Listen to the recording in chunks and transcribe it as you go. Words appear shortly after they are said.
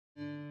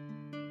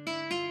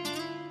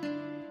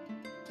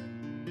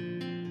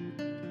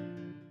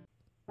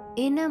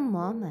In a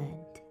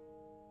moment,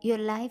 your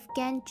life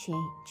can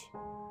change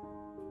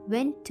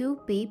when two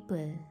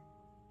people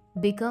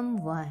become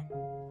one.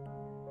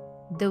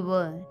 The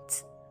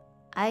words,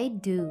 I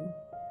do,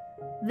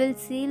 will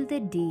seal the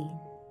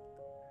deal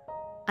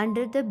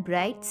under the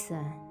bright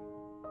sun.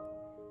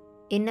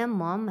 In a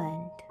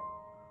moment,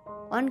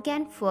 one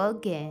can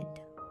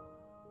forget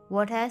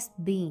what has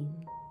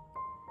been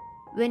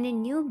when a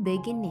new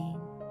beginning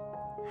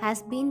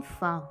has been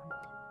found.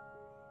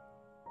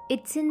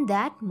 It's in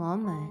that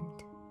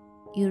moment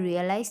you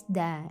realize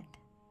that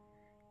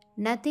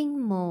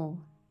nothing more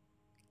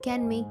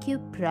can make you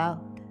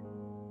proud.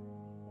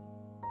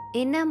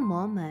 In a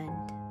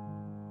moment,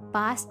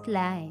 past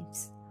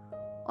lives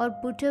are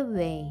put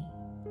away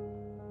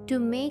to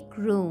make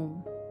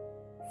room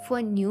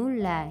for new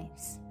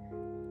lives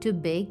to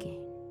begin.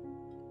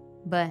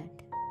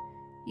 But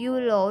you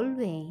will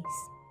always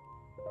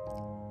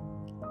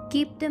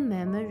keep the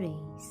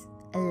memories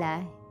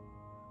alive,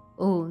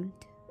 old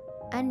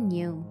and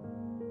new,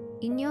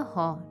 in your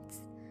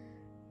hearts.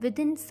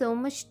 Within so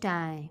much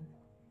time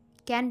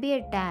can be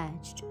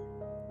attached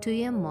to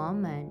your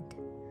moment,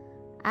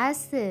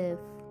 as if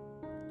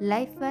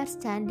life were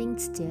standing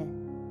still.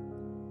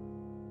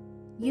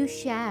 You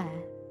share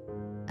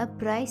a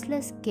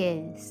priceless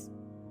kiss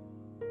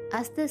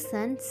as the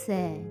sun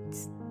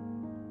sets.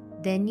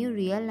 Then you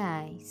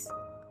realize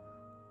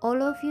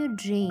all of your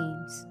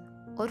dreams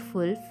are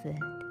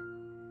fulfilled.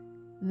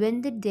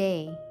 When the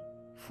day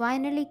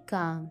finally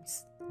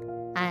comes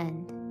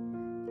and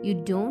you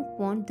don't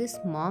want this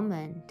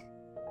moment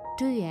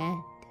to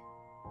end,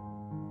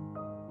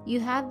 you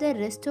have the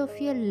rest of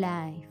your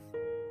life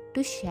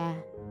to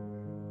share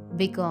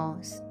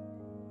because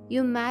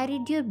you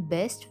married your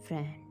best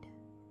friend.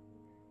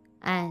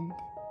 And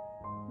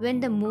when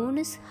the moon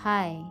is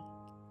high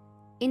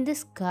in the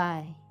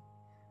sky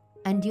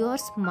and you're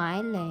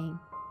smiling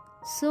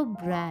so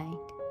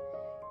bright,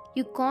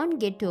 you can't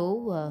get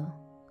over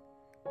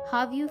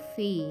how you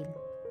feel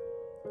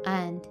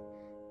and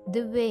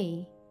the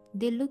way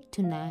they look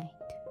tonight.